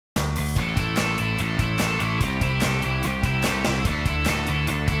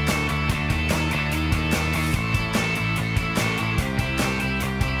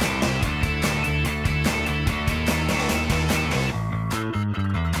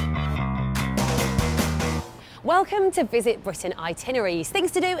Welcome to Visit Britain Itineraries,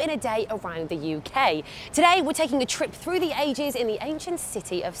 things to do in a day around the UK. Today we're taking a trip through the ages in the ancient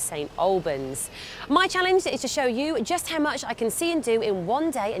city of St Albans. My challenge is to show you just how much I can see and do in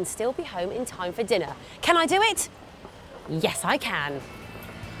one day and still be home in time for dinner. Can I do it? Yes, I can.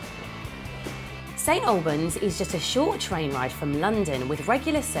 St Albans is just a short train ride from London with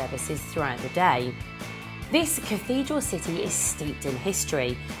regular services throughout the day. This cathedral city is steeped in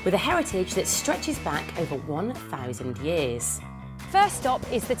history, with a heritage that stretches back over 1,000 years. First stop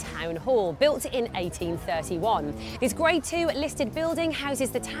is the Town Hall, built in 1831. This Grade II listed building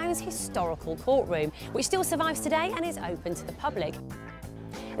houses the town's historical courtroom, which still survives today and is open to the public.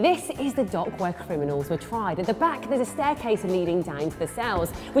 This is the dock where criminals were tried. At the back, there's a staircase leading down to the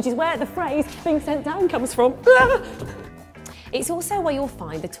cells, which is where the phrase "being sent down" comes from. It's also where you'll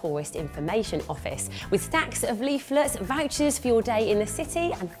find the Tourist Information Office, with stacks of leaflets, vouchers for your day in the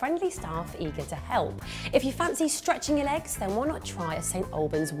city and friendly staff eager to help. If you fancy stretching your legs, then why not try a St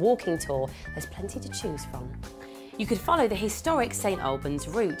Albans walking tour? There's plenty to choose from. You could follow the historic St Albans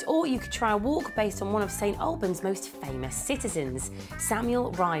route, or you could try a walk based on one of St Albans' most famous citizens,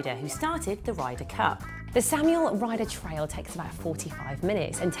 Samuel Ryder, who started the Ryder Cup. The Samuel Ryder Trail takes about 45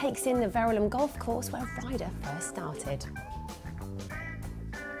 minutes and takes in the Verulam golf course where Ryder first started.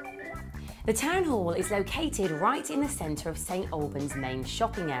 The Town Hall is located right in the centre of St Albans' main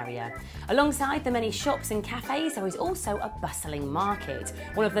shopping area. Alongside the many shops and cafes, there is also a bustling market,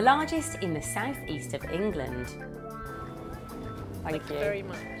 one of the largest in the southeast of England. Thank you very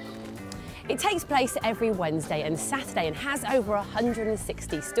much. It takes place every Wednesday and Saturday and has over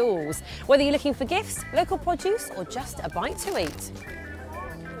 160 stalls. Whether you're looking for gifts, local produce or just a bite to eat.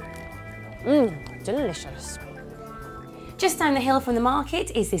 Delicious. Just down the hill from the market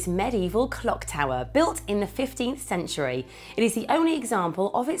is this medieval clock tower, built in the 15th century. It is the only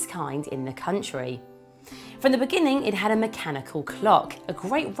example of its kind in the country. From the beginning, it had a mechanical clock, a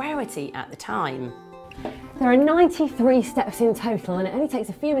great rarity at the time. There are 93 steps in total, and it only takes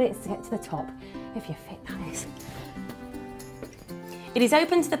a few minutes to get to the top, if you're fit, that is. It is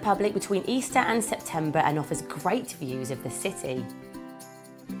open to the public between Easter and September and offers great views of the city.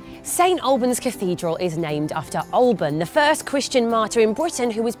 St Albans Cathedral is named after Alban, the first Christian martyr in Britain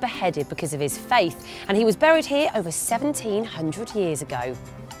who was beheaded because of his faith, and he was buried here over 1,700 years ago.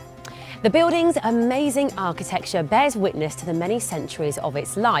 The building's amazing architecture bears witness to the many centuries of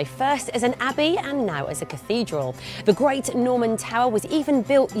its life, first as an abbey and now as a cathedral. The Great Norman Tower was even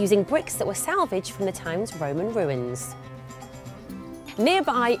built using bricks that were salvaged from the town's Roman ruins.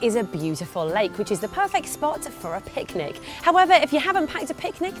 Nearby is a beautiful lake, which is the perfect spot for a picnic. However, if you haven't packed a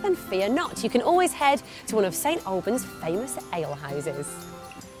picnic, then fear not. You can always head to one of St Albans' famous alehouses.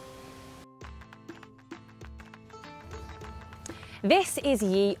 This is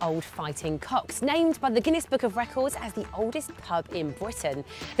Ye Old Fighting Cocks, named by the Guinness Book of Records as the oldest pub in Britain.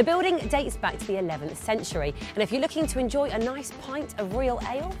 The building dates back to the 11th century, and if you're looking to enjoy a nice pint of real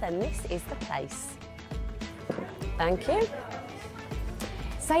ale, then this is the place. Thank you.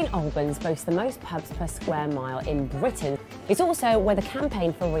 St Albans boasts the most pubs per square mile in Britain. It's also where the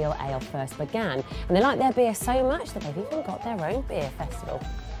campaign for real ale first began, and they like their beer so much that they've even got their own beer festival.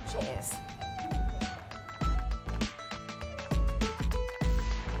 Cheers.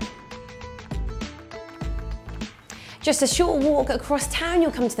 Just a short walk across town,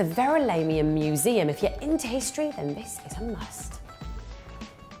 you'll come to the Verulamium Museum. If you're into history, then this is a must.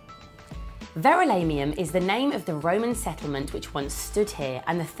 Verulamium is the name of the Roman settlement which once stood here,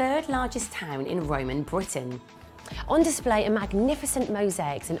 and the third largest town in Roman Britain. On display are magnificent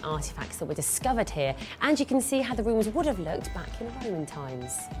mosaics and artefacts that were discovered here, and you can see how the rooms would have looked back in Roman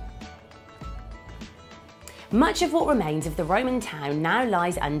times. Much of what remains of the Roman town now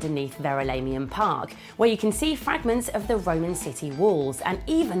lies underneath Verulamium Park, where you can see fragments of the Roman city walls and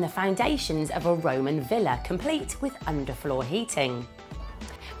even the foundations of a Roman villa, complete with underfloor heating.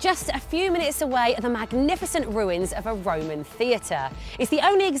 Just a few minutes away are the magnificent ruins of a Roman theatre. It's the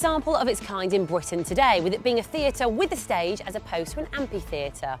only example of its kind in Britain today, with it being a theatre with a stage as opposed to an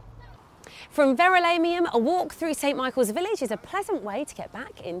amphitheatre. From Verulamium, a walk through St Michael's Village is a pleasant way to get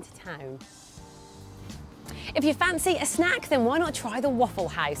back into town. If you fancy a snack, then why not try the Waffle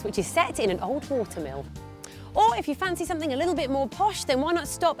House, which is set in an old watermill. Or if you fancy something a little bit more posh, then why not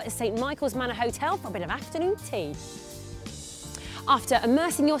stop at St Michael's Manor Hotel for a bit of afternoon tea. After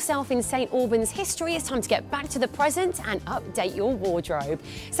immersing yourself in St Albans history, it's time to get back to the present and update your wardrobe.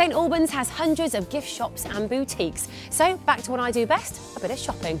 St Albans has hundreds of gift shops and boutiques, so back to what I do best, a bit of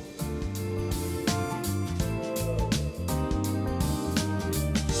shopping.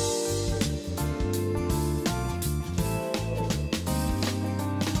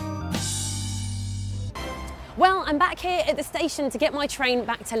 Well, I'm back here at the station to get my train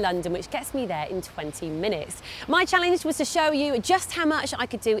back to London, which gets me there in 20 minutes. My challenge was to show you just how much I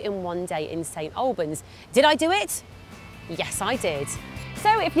could do in one day in St Albans. Did I do it? Yes, I did.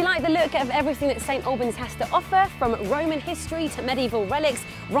 So if you like the look of everything that St Albans has to offer, from Roman history to medieval relics,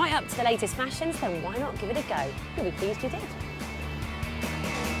 right up to the latest fashions, then why not give it a go? You'll be pleased you did.